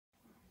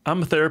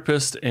I'm a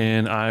therapist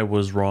and I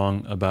was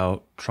wrong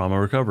about trauma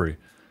recovery.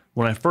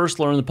 When I first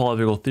learned the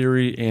polyvagal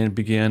theory and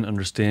began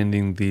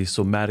understanding the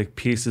somatic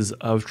pieces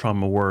of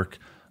trauma work,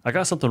 I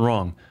got something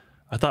wrong.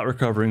 I thought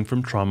recovering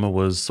from trauma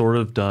was sort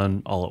of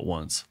done all at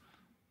once.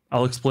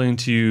 I'll explain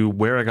to you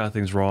where I got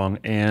things wrong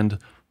and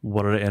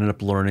what I ended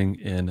up learning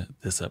in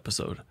this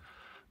episode.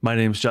 My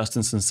name is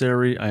Justin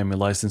Sinceri. I am a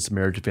licensed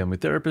marriage and family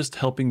therapist,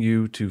 helping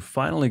you to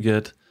finally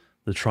get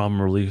the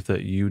trauma relief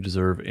that you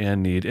deserve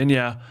and need. And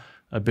yeah,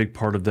 a big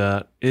part of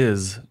that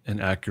is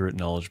an accurate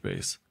knowledge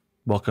base.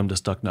 Welcome to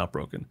Stuck Not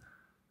Broken.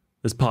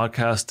 This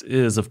podcast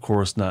is, of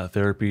course, not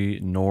therapy,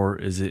 nor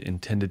is it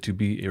intended to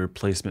be a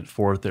replacement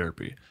for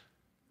therapy.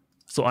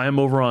 So I am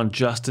over on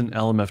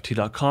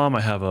justinlmft.com.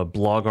 I have a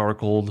blog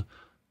article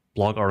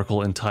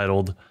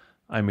entitled,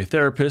 "I'm a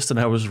Therapist and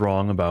I Was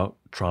Wrong About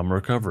Trauma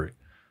Recovery."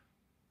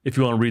 If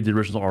you want to read the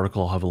original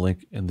article, I'll have a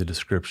link in the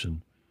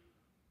description.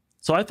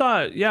 So I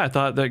thought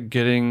that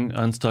getting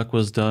unstuck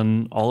was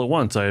done all at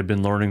once. I had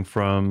been learning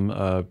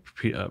from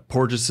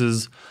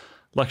Porges's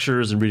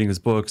lectures and reading his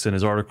books and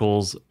his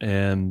articles,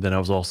 and then I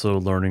was also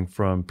learning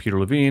from Peter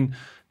Levine,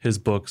 his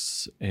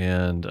books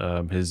and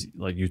his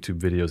YouTube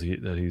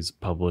videos that he's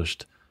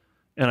published.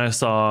 And I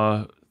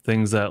saw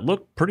things that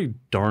looked pretty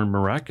darn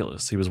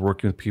miraculous. He was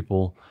working with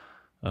people.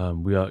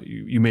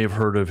 You may have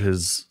heard of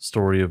his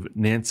story of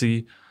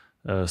Nancy,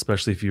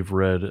 especially if you've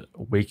read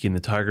Waking the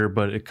Tiger,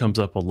 but it comes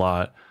up a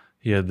lot.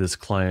 He had this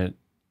client,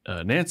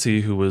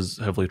 Nancy, who was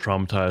heavily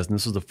traumatized. And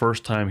this was the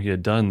first time he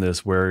had done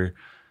this, where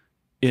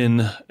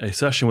in a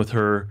session with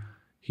her,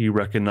 he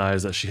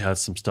recognized that she had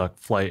some stuck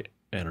flight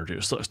energy,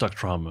 or stuck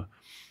trauma.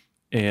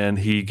 And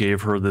he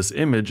gave her this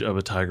image of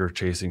a tiger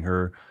chasing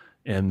her.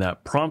 And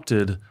that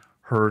prompted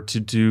her to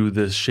do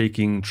this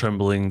shaking,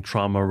 trembling,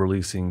 trauma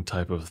releasing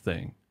type of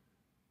thing.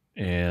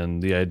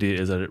 And the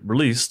idea is that it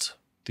released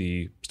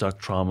the stuck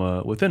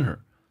trauma within her.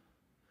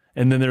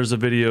 And then there's a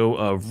video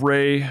of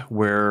Ray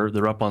where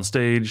they're up on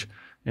stage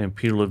and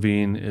Peter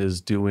Levine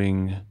is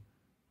doing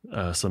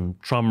some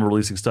trauma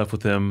releasing stuff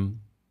with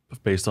him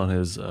based on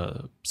his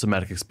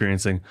somatic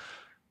experiencing.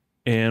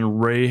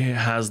 And Ray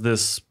has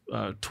this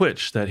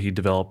twitch that he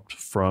developed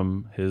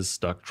from his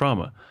stuck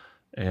trauma.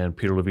 And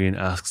Peter Levine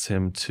asks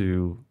him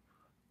to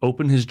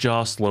open his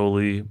jaw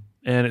slowly,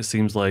 and it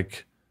seems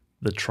like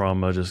the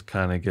trauma just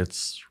kind of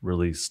gets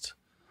released.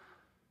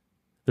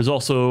 There's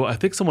also, I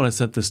think someone had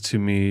sent this to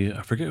me.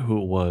 I forget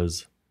who it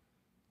was,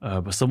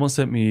 but someone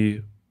sent me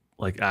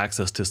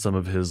access to some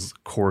of his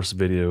course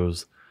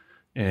videos,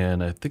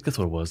 and I think that's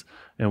what it was.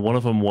 And one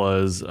of them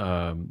was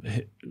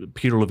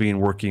Peter Levine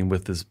working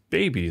with this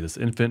baby, this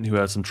infant who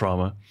had some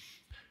trauma,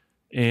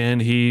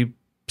 and he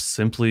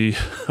simply,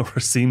 or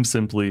seemed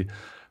simply,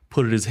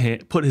 put his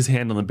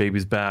hand on the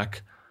baby's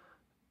back,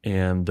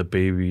 and the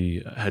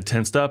baby had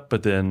tensed up,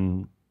 but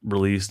then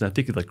released, and I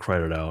think he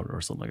cried it out or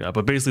something like that.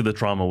 But basically the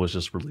trauma was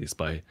just released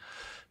by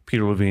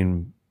Peter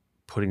Levine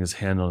putting his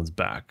hand on his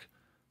back.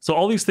 So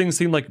all these things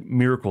seem like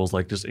miracles,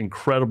 like just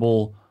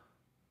incredible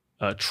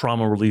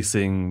trauma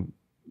releasing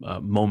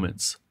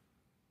moments.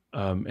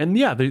 And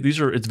yeah,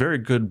 it's very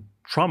good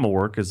trauma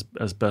work as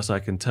best I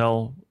can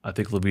tell. I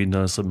think Levine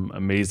does some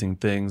amazing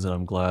things, and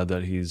I'm glad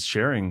that he's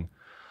sharing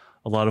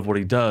a lot of what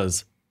he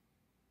does.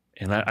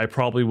 And I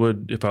probably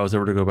would, if I was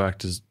ever to go back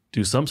to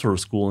do some sort of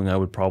schooling, I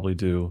would probably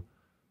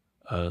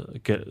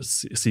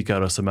seek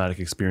out a somatic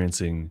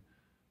experiencing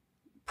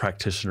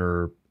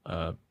practitioner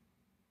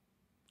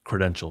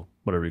credential,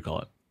 whatever you call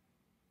it.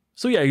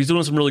 So yeah, he's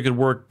doing some really good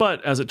work.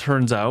 But as it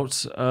turns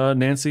out,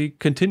 Nancy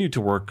continued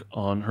to work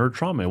on her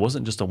trauma. It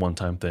wasn't just a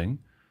one-time thing.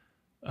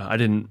 I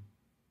didn't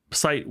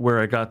cite where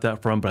I got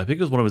that from, but I think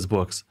it was one of his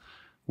books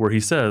where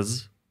he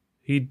says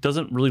he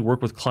doesn't really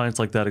work with clients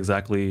like that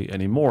exactly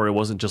anymore. It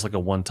wasn't just like a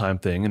one-time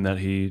thing, and that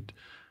he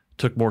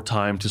took more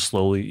time to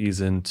slowly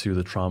ease into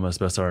the trauma as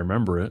best I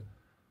remember it.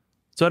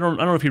 So I don't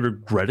know if he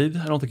regretted.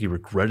 I don't think he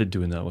regretted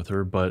doing that with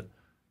her, but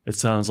it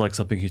sounds like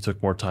something he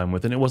took more time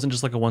with, and it wasn't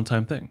just like a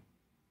one-time thing.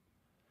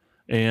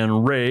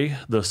 And Ray,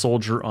 the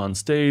soldier on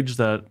stage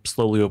that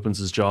slowly opens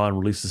his jaw and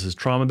releases his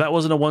trauma, that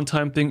wasn't a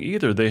one-time thing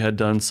either. They had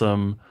done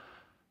some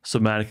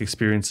somatic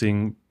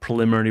experiencing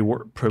preliminary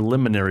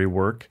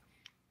work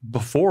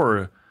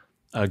before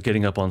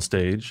getting up on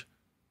stage,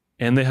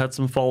 and they had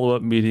some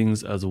follow-up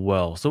meetings as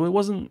well. So it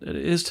wasn't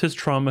his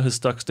trauma, his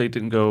stuck state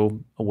didn't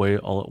go away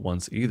all at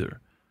once either.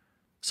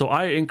 So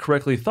I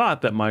incorrectly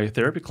thought that my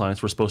therapy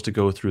clients were supposed to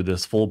go through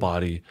this full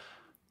body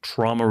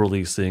trauma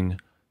releasing,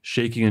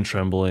 shaking and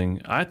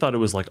trembling. I thought it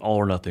was like all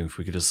or nothing. If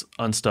we could just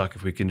unstuck,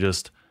 if we can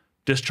just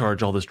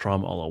discharge all this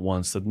trauma all at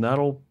once, then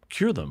that'll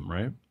cure them,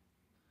 right?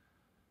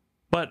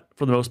 But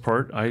for the most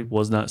part, I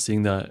was not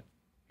seeing that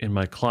in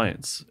my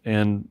clients.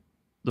 And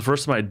the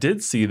first time I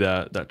did see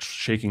that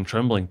shaking,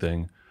 trembling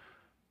thing,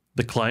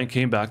 the client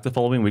came back the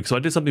following week. So I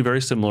did something very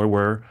similar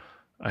where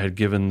I had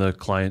given the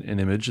client an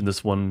image, and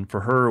this one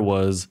for her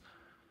was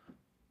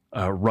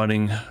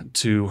running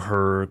to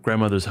her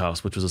grandmother's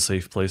house, which was a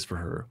safe place for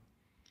her.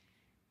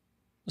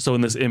 So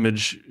in this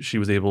image, she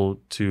was able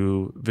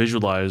to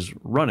visualize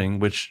running,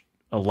 which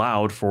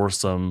allowed for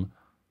some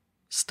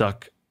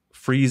stuck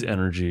freeze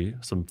energy,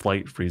 some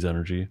flight freeze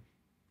energy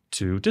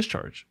to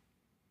discharge.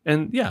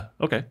 And yeah,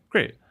 okay,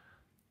 great.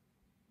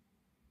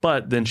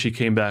 But then she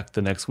came back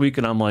the next week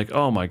and I'm like,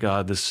 oh my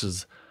God, this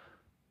is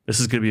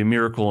going to be a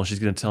miracle. And she's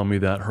going to tell me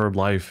that her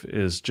life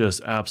is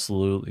just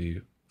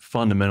absolutely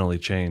fundamentally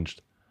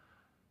changed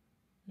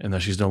and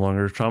that she's no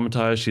longer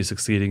traumatized. She's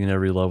succeeding in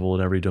every level,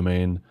 in every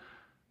domain,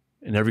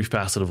 in every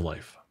facet of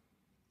life.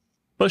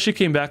 But she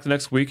came back the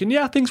next week and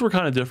yeah, things were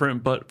kind of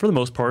different, but for the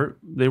most part,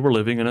 they were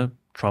living in a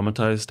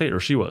traumatized state, or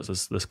she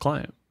was, this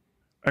client.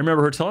 I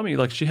remember her telling me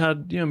like she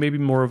had, maybe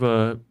more of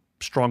a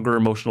stronger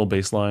emotional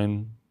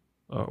baseline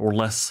or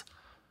less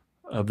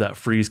of that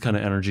freeze kind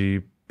of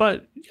energy.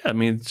 But yeah, I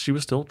mean, she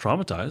was still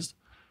traumatized.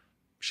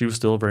 She was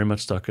still very much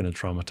stuck in a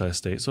traumatized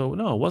state. So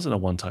no, it wasn't a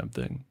one-time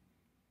thing.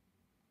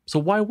 So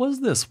why was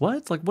this?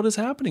 What? Like, what is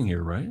happening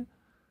here, right?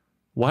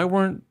 Why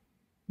weren't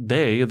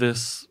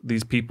these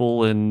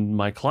people and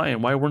my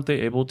client, why weren't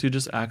they able to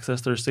just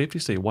access their safety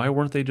state? Why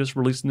weren't they just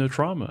releasing their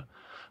trauma?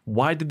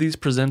 Why did these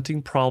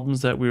presenting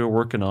problems that we were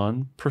working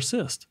on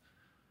persist?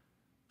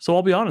 So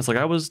I'll be honest, like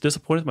I was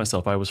disappointed with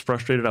myself. I was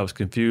frustrated. I was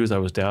confused. I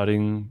was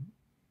doubting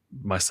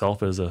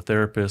myself as a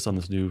therapist on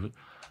this new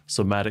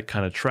somatic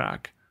kind of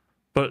track.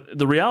 But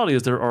the reality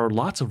is there are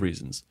lots of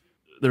reasons.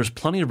 There's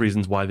plenty of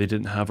reasons why they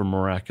didn't have a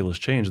miraculous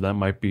change. That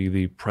might be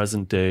the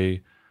present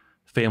day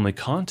family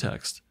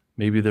context.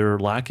 Maybe they're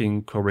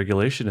lacking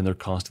co-regulation and they're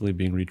constantly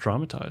being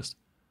re-traumatized.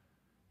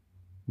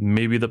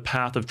 Maybe the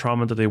path of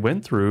trauma that they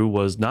went through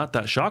was not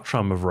that shock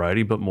trauma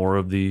variety, but more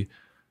of the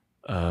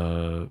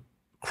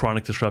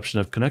chronic disruption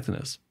of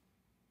connectedness.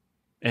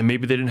 And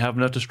maybe they didn't have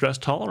enough distress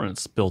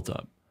tolerance built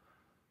up.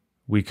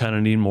 We kind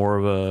of need more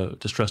of a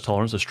distress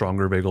tolerance, a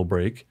stronger vagal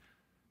brake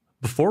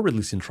before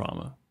releasing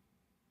trauma.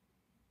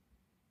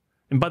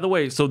 And by the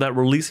way, so that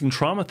releasing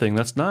trauma thing,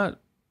 that's not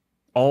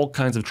all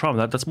kinds of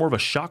trauma. That's more of a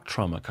shock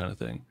trauma kind of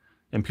thing.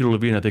 And Peter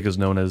Levine, I think, is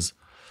known as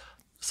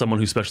someone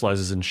who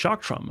specializes in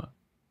shock trauma.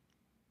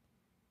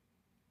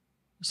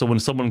 So when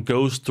someone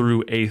goes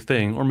through a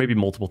thing, or maybe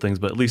multiple things,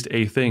 but at least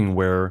a thing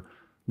where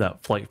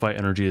that flight fight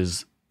energy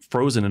is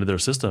frozen into their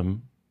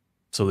system,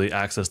 so they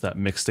access that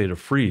mixed state of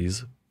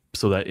freeze,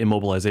 so that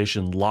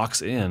immobilization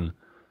locks in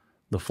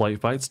the flight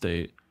fight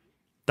state,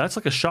 that's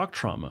like a shock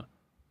trauma.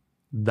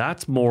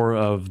 That's more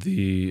of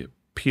the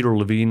Peter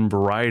Levine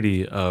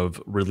variety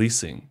of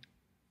releasing,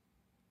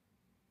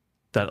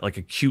 that like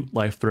acute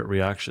life threat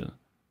reaction.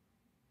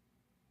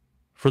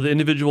 For the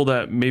individual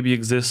that maybe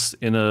exists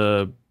in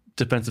a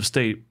defensive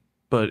state,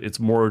 but it's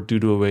more due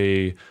to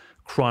a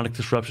chronic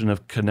disruption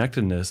of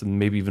connectedness and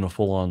maybe even a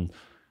full-on,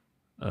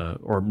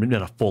 or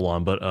not a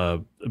full-on, but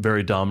a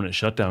very dominant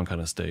shutdown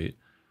kind of state,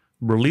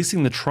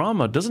 releasing the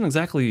trauma doesn't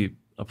exactly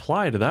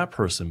apply to that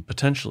person,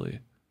 potentially.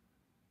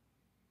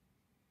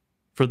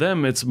 For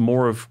them, it's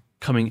more of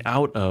coming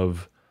out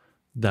of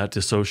that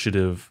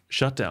dissociative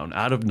shutdown,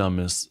 out of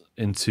numbness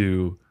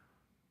into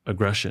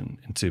aggression,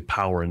 into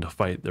power, into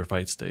fight, their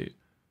fight state.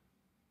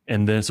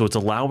 And then, so it's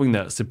allowing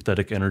that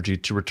sympathetic energy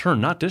to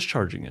return, not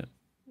discharging it.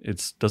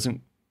 It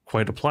doesn't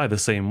quite apply the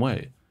same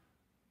way.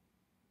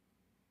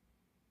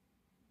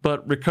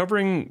 But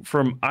recovering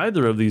from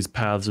either of these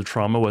paths of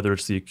trauma, whether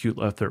it's the acute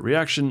life threat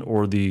reaction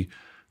or the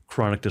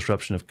chronic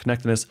disruption of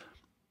connectedness,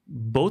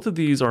 both of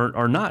these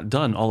are not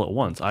done all at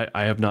once. I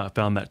have not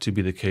found that to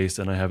be the case,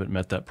 and I haven't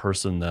met that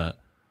person that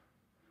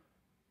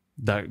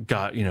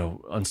got,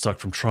 unstuck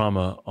from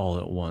trauma all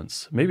at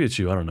once. Maybe it's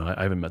you, I don't know.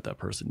 I haven't met that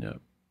person yet.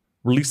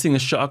 Releasing a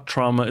shock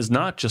trauma is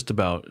not just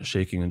about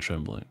shaking and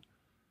trembling.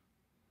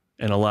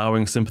 And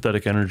allowing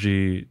sympathetic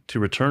energy to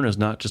return is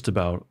not just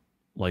about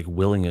like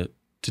willing it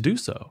to do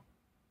so.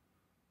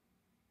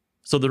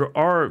 So there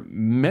are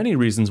many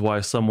reasons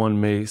why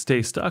someone may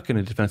stay stuck in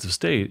a defensive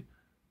state,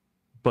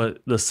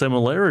 but the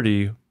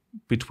similarity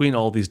between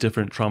all these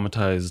different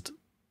traumatized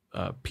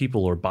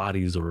people or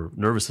bodies or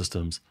nervous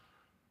systems,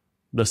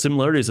 the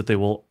similarity is that they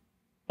will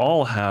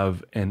all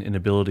have an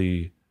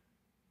inability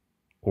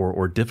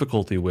or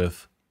difficulty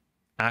with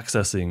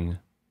accessing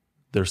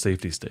their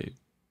safety state.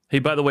 Hey,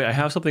 by the way, I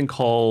have something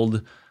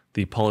called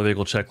the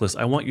polyvagal checklist.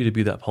 I want you to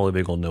be that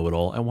polyvagal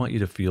know-it-all. I want you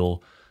to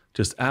feel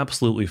just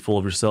absolutely full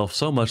of yourself,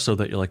 so much so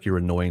that you're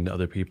annoying to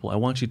other people. I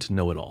want you to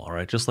know it all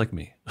right? Just like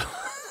me.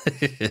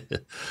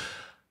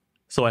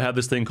 So I have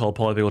this thing called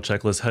polyvagal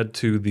checklist. Head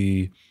to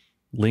the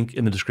link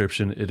in the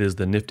description. It is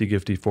the nifty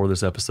gifty for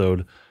this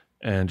episode.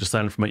 And just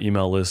sign up for my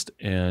email list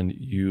and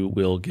you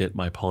will get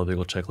my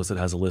polyvagal checklist. It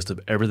has a list of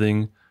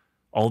everything,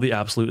 all the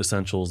absolute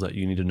essentials that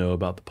you need to know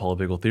about the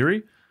polyvagal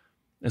theory.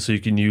 And so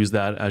you can use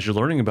that as you're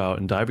learning about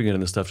and diving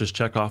into this stuff. Just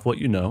check off what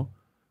you know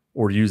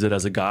or use it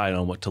as a guide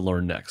on what to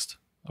learn next.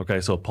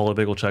 Okay, so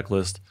polyvagal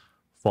checklist,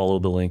 follow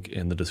the link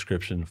in the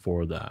description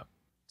for that.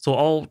 So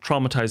all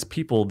traumatized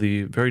people,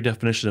 the very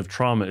definition of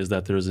trauma is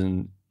that there's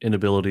an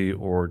inability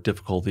or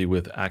difficulty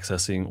with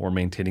accessing or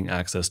maintaining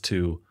access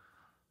to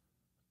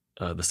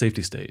the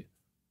safety state.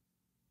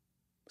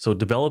 So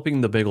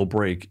developing the vagal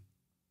brake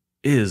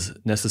is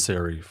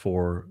necessary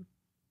for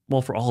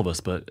all of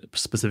us, but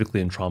specifically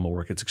in trauma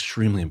work, it's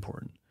extremely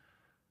important.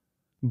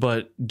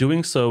 But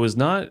doing so is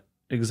not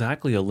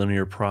exactly a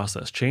linear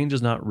process. Change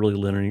is not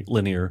really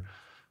linear.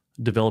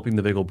 Developing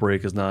the vagal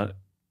brake is not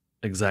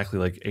exactly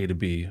like A to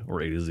B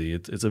or A to Z.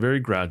 It's a very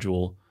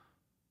gradual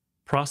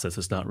process.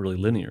 It's not really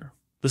linear.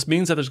 This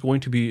means that there's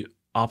going to be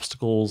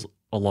obstacles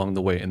along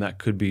the way, and that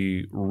could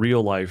be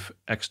real life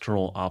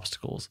external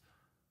obstacles,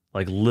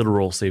 like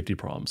literal safety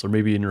problems. Or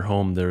maybe in your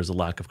home, there's a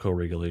lack of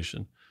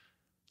co-regulation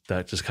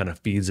that just kind of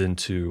feeds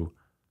into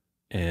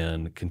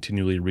and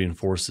continually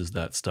reinforces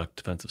that stuck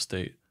defensive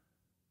state.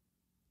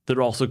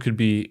 There also could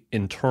be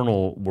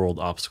internal world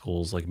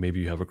obstacles, like maybe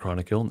you have a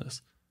chronic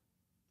illness.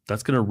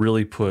 That's going to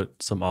really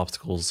put some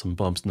obstacles, some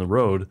bumps in the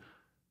road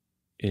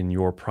in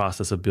your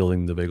process of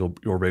building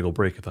your vagal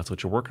brake, if that's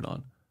what you're working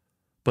on.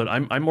 But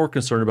I'm more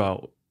concerned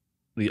about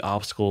the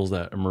obstacles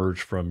that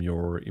emerge from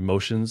your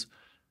emotions,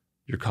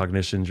 your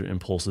cognitions, your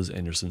impulses,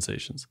 and your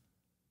sensations.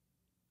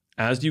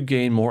 As you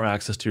gain more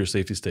access to your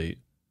safety state,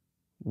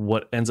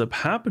 what ends up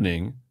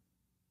happening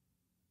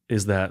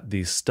is that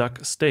the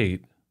stuck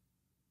state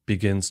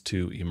begins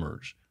to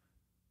emerge,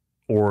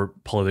 or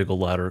polyvagal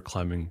ladder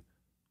climbing,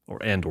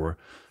 or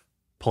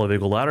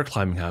polyvagal ladder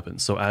climbing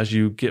happens. So as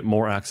you get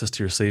more access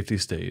to your safety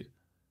state,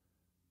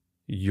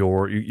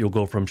 you'll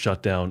go from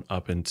shutdown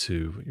up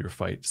into your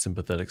fight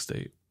sympathetic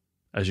state.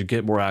 As you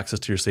get more access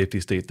to your safety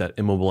state, that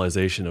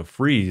immobilization of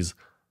freeze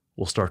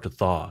will start to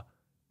thaw,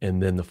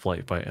 and then the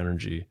flight fight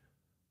energy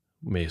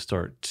may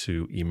start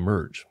to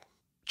emerge.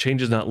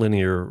 Change is not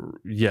linear,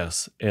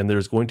 yes, and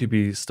there's going to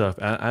be stuff,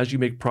 as you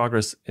make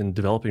progress in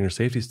developing your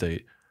safety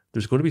state,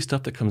 there's going to be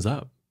stuff that comes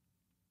up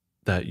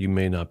that you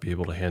may not be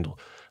able to handle,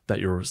 that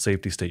your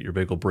safety state, your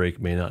vagal brake,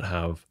 may not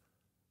have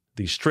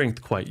the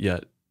strength quite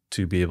yet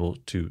to be able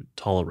to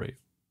tolerate.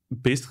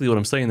 Basically, what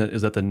I'm saying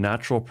is that the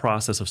natural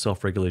process of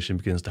self-regulation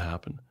begins to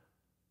happen.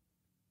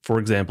 For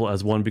example,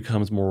 as one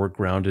becomes more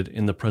grounded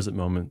in the present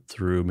moment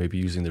through maybe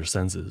using their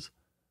senses,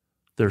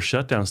 their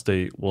shutdown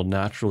state will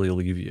naturally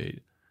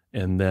alleviate,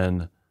 and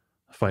then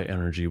fight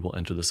energy will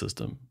enter the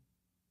system.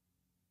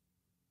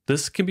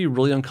 This can be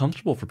really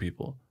uncomfortable for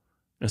people.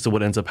 And so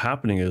what ends up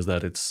happening is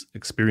that it's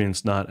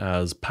experienced not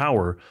as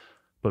power,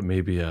 but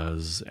maybe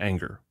as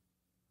anger,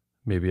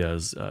 maybe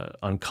as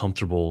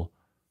uncomfortable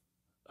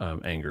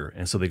anger.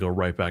 And so they go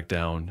right back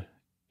down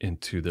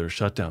into their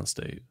shutdown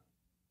state,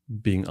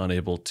 being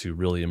unable to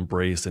really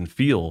embrace and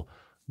feel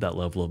that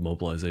level of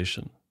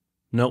mobilization.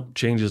 Nope,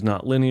 change is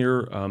not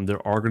linear.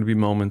 There are going to be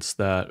moments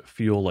that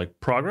feel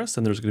like progress,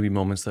 and there's going to be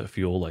moments that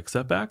feel like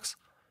setbacks.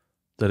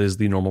 That is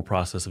the normal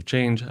process of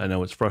change. I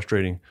know it's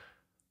frustrating,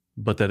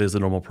 but that is the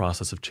normal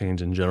process of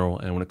change in general.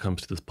 And when it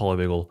comes to this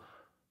polyvagal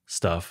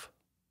stuff,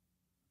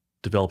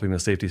 developing the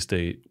safety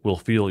state, you'll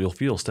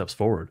feel steps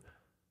forward.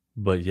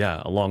 But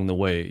yeah, along the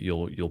way,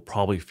 you'll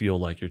probably feel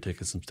like you're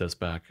taking some steps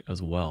back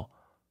as well.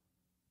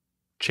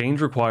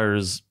 Change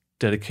requires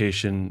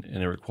dedication,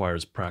 and it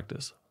requires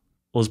practice.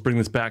 Let's bring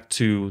this back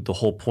to the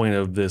whole point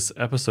of this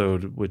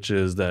episode, which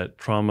is that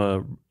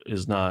trauma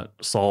is not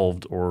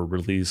solved or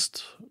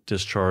released,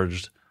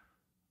 discharged,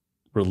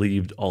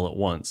 relieved all at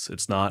once.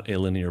 It's not a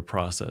linear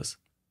process.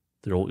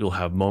 You'll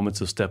have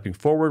moments of stepping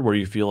forward where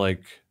you feel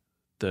like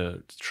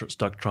the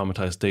stuck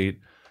traumatized state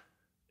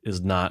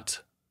is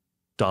not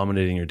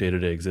dominating your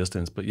day-to-day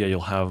existence. But yeah,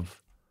 you'll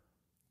have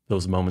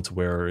those moments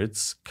where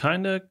it's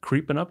kind of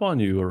creeping up on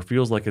you, or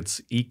feels like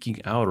it's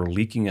eking out or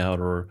leaking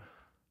out or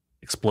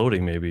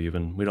exploding maybe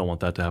even. We don't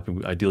want that to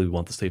happen. Ideally, we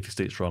want the safety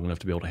state strong enough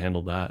to be able to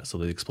handle that so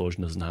the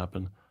explosion doesn't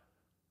happen.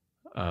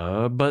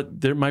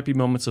 But there might be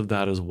moments of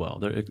that as well.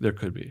 There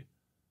could be.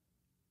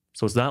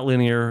 So it's not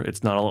linear,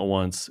 it's not all at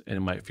once, and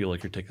it might feel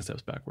like you're taking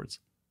steps backwards.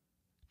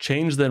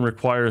 Change then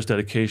requires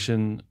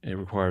dedication, it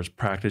requires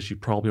practice. You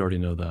probably already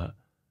know that.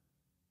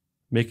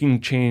 Making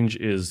change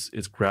is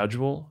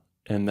gradual,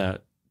 and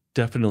that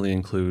definitely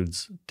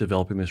includes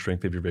developing the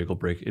strength of your vagal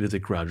brake. It is a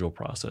gradual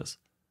process.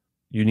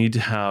 You need to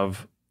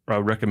have, or I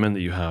would recommend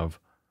that you have,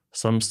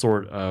 some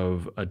sort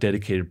of a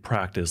dedicated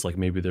practice, like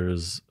maybe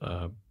there's,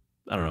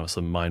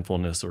 some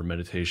mindfulness or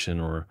meditation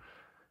or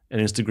an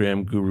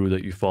Instagram guru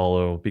that you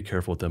follow. Be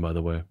careful with them, by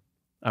the way.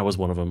 I was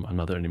one of them. I'm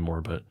not there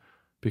anymore, but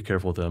be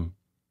careful with them.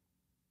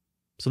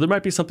 So there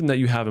might be something that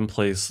you have in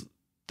place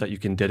that you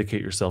can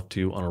dedicate yourself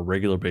to on a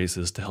regular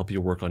basis to help you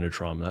work on your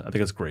trauma. I think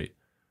that's great.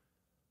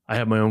 I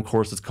have my own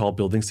course. It's called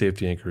Building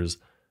Safety Anchors,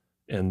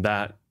 and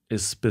that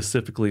is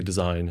specifically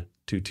designed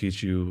to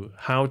teach you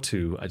how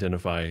to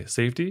identify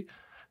safety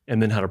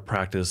and then how to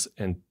practice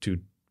and to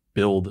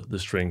build the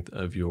strength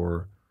of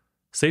your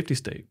safety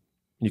state.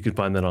 You can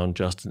find that on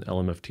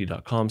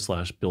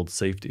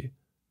justinlmft.com/buildsafety.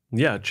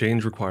 Yeah,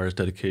 change requires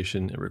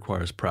dedication. It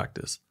requires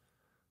practice.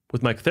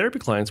 With my therapy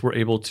clients, we're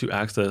able to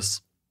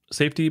access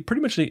safety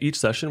pretty much in each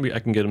session. I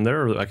can get them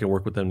there, or I can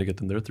work with them to get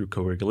them there through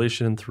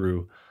co-regulation,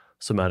 through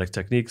somatic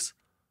techniques.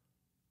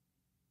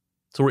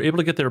 So we're able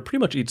to get there pretty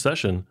much each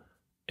session,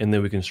 and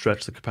then we can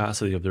stretch the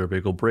capacity of their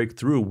vagal brake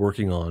through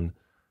working on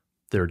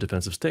their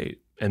defensive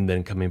state and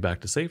then coming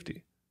back to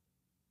safety.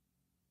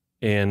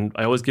 And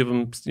I always give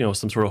them,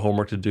 some sort of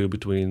homework to do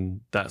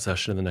between that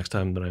session and the next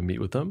time that I meet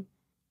with them.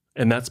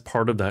 And that's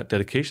part of that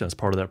dedication. That's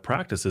part of that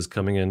practice, is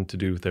coming in to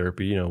do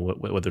therapy, you know,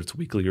 whether it's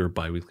weekly or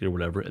biweekly or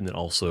whatever. And then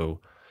also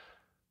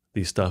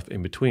the stuff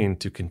in between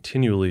to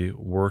continually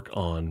work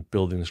on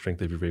building the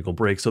strength of your vagal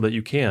brake so that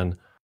you can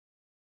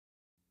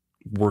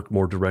work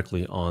more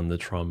directly on the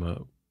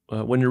trauma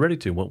when you're ready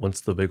to,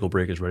 once the vagal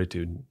brake is ready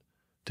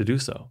to do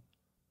so.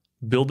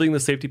 Building the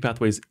safety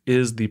pathways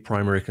is the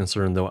primary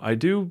concern, though. I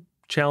do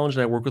challenge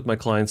and I work with my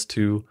clients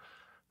to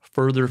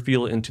further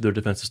feel into their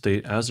defensive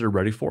state as they're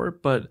ready for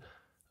it. But,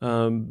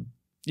 you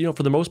know,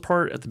 for the most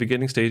part, at the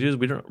beginning stages,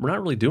 we're not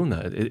really doing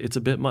that. It's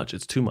a bit much.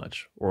 It's too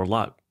much, or a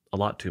lot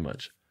too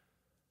much.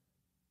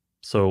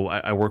 So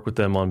I work with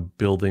them on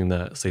building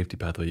that safety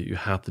pathway. You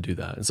have to do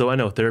that. And so I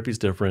know therapy is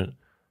different.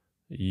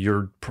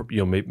 You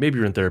know, maybe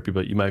you're in therapy,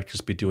 but you might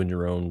just be doing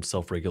your own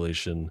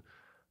self-regulation,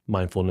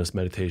 mindfulness,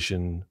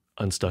 meditation,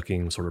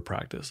 unstucking sort of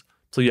practice.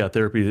 So yeah,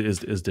 therapy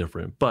is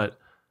different, but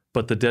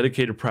the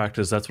dedicated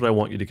practice, that's what I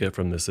want you to get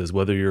from this, is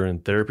whether you're in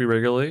therapy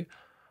regularly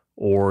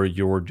or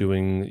you're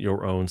doing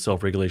your own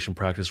self-regulation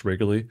practice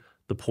regularly,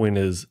 the point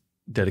is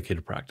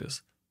dedicated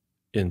practice.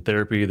 In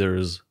therapy,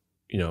 there's,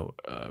 you know,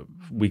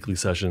 weekly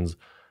sessions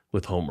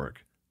with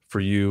homework.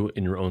 For you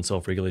in your own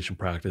self-regulation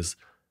practice,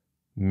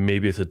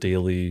 maybe it's a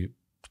daily,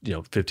 you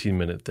know,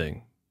 15-minute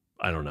thing.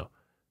 I don't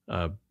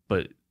know.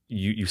 But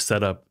you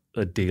set up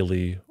a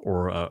daily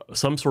or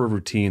some sort of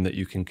routine that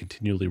you can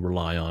continually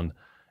rely on,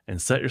 and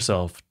set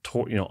yourself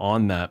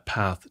on that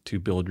path to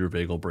build your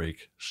vagal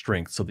brake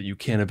strength so that you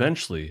can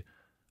eventually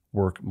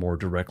work more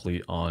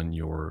directly on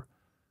your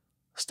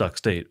stuck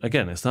state.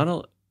 Again, it's not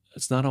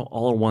an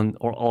all or one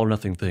or all or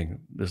nothing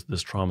thing.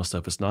 This trauma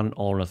stuff, it's not an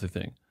all or nothing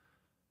thing.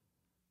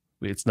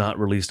 It's not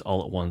released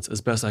all at once,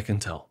 as best I can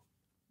tell.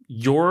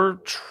 Your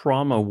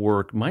trauma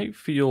work might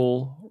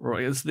feel, or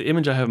it's the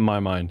image I have in my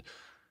mind,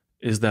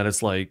 is that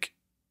it's like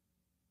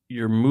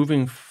you're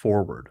moving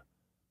forward.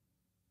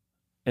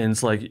 And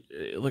it's like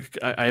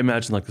I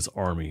imagine like this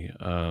army,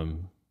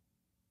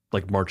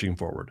 like marching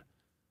forward.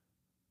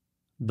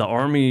 The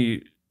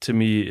army to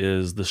me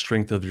is the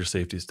strength of your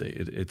safety state.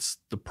 It's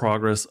the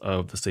progress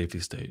of the safety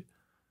state.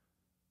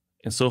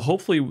 And so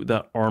hopefully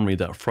that army,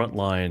 that front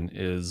line,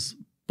 is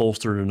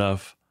bolstered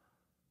enough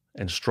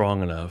and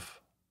strong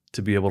enough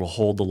to be able to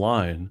hold the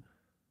line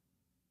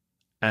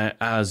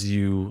as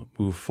you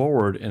move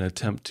forward and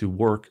attempt to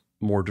work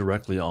more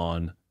directly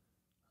on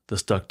the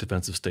stuck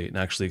defensive state and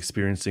actually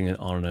experiencing it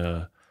on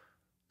a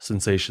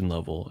sensation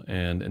level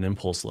and an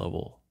impulse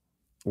level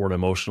or an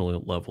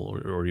emotional level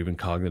or even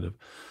cognitive.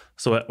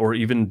 So, or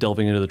even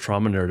delving into the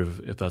trauma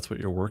narrative if that's what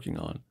you're working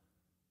on.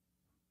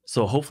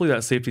 So hopefully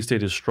that safety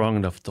state is strong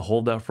enough to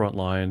hold that front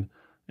line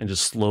and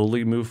just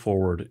slowly move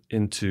forward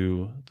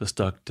into the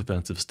stuck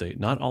defensive state,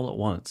 not all at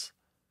once.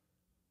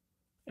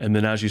 And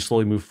then as you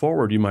slowly move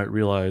forward, you might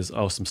realize,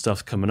 oh, some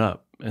stuff's coming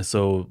up. And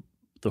so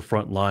the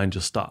front line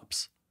just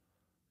stops.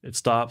 It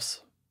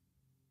stops.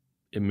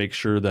 It makes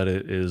sure that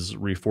it is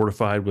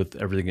refortified with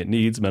everything it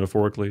needs,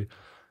 metaphorically.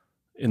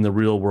 In the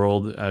real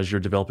world, as you're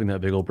developing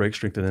that vagal brake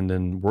strength and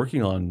then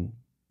working on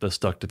the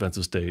stuck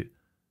defensive state,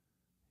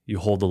 you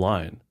hold the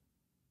line.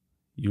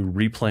 You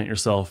replant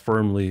yourself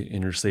firmly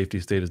in your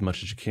safety state as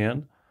much as you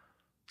can.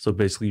 So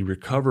basically you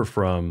recover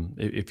from,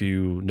 if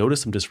you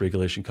notice some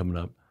dysregulation coming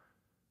up,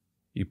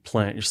 you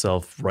plant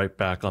yourself right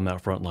back on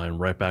that front line,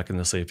 right back in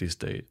the safety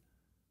state.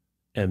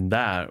 And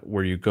that,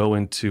 where you go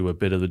into a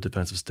bit of the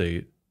defensive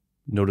state,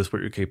 notice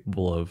what you're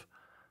capable of,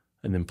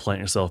 and then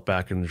plant yourself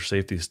back in your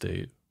safety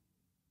state.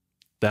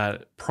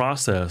 That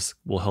process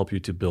will help you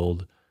to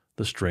build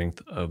the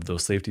strength of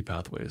those safety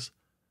pathways,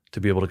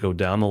 to be able to go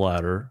down the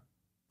ladder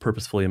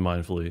purposefully and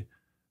mindfully,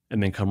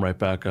 and then come right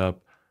back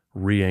up,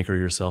 re-anchor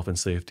yourself in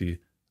safety.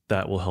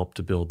 That will help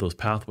to build those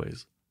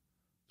pathways.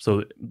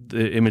 So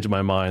the image in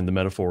my mind, the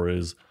metaphor,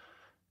 is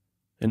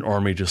an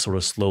army just sort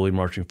of slowly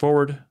marching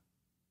forward.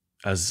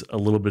 As a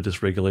little bit of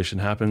dysregulation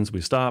happens,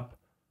 we stop,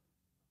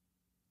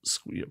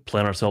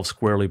 plant ourselves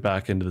squarely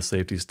back into the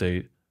safety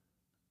state.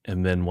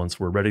 And then once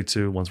we're ready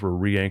to, once we're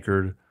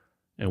re-anchored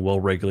and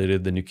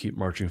well-regulated, then you keep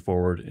marching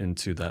forward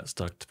into that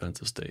stuck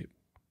defensive state.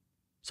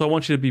 So I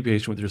want you to be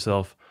patient with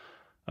yourself,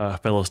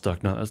 fellow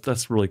stuck. Now,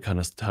 that's really kind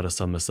of how to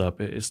sum this up.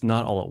 It's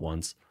not all at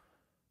once.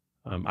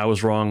 I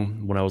was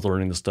wrong when I was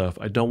learning this stuff.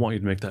 I don't want you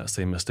to make that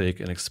same mistake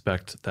and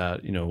expect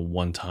that,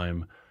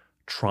 one-time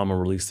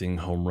trauma-releasing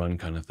home run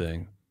kind of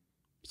thing.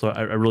 So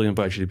I really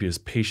invite you to be as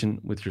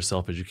patient with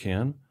yourself as you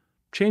can.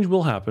 Change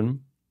will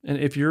happen. And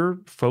if you're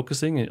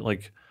focusing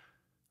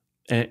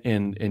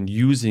and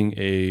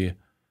using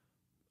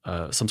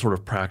some sort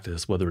of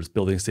practice, whether it's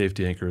building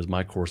safety anchors,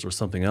 my course, or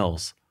something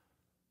else,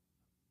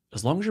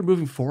 as long as you're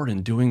moving forward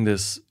and doing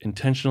this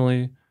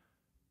intentionally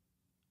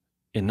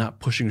and not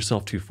pushing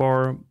yourself too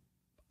far,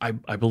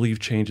 I believe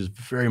change is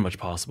very much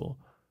possible.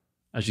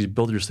 As you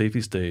build your safety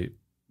state,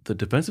 the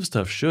defensive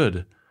stuff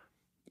should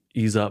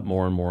ease up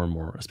more and more and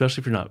more,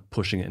 especially if you're not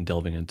pushing it and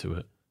delving into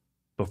it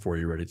before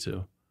you're ready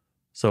to.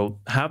 So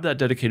have that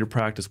dedicated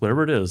practice,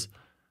 whatever it is,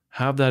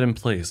 have that in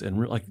place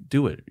and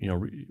do it,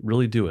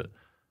 really do it.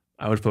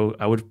 I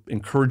would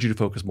encourage you to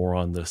focus more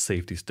on the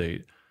safety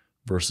state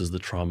versus the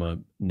trauma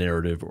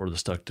narrative or the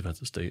stuck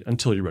defensive state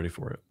until you're ready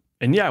for it.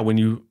 And yeah, when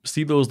you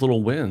see those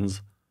little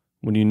wins,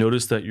 when you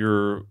notice that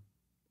your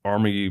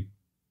Army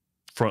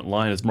front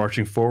line is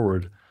marching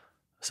forward,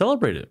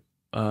 celebrate it.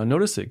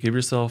 Notice it. Give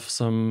yourself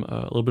some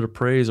a little bit of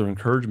praise or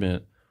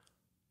encouragement.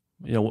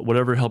 You know,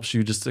 whatever helps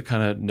you just to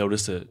kind of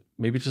notice it.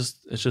 Maybe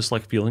it's just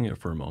like feeling it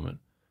for a moment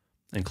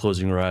and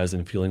closing your eyes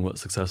and feeling what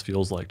success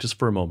feels like just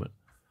for a moment.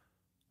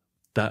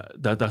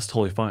 That's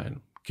totally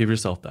fine. Give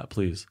yourself that,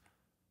 please.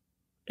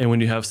 And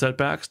when you have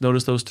setbacks,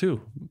 notice those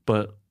too,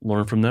 but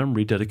learn from them,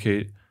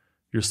 rededicate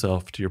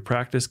yourself to your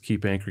practice,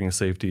 keep anchoring in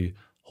safety,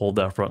 hold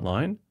that front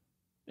line,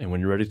 and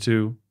when you're ready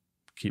to,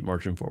 keep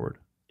marching forward.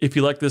 If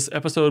you like this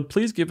episode,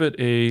 please give it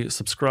a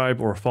subscribe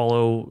or a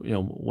follow,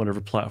 whatever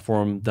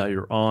platform that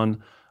you're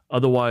on.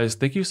 Otherwise,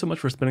 thank you so much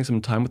for spending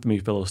some time with me,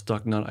 fellow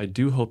Stuck Nut. I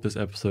do hope this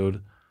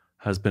episode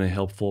has been a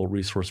helpful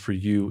resource for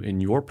you in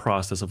your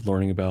process of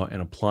learning about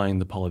and applying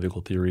the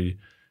polyvagal theory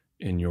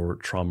in your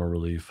trauma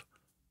relief.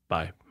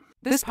 Bye.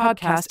 This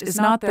podcast is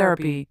not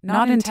therapy,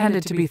 not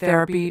intended to be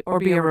therapy or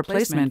be a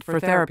replacement for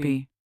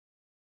therapy.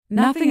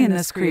 Nothing in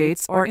this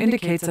creates or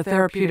indicates a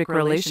therapeutic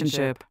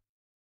relationship.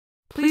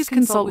 Please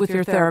consult with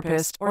your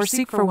therapist or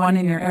seek for one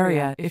in your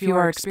area if you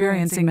are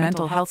experiencing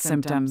mental health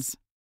symptoms.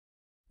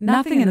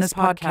 Nothing in this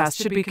podcast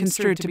should be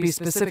construed to be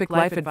specific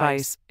life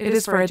advice. It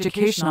is for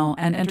educational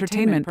and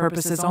entertainment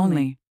purposes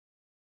only.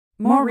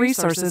 More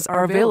resources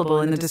are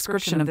available in the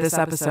description of this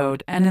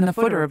episode and in the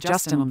footer of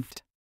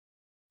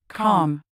justinfd.com.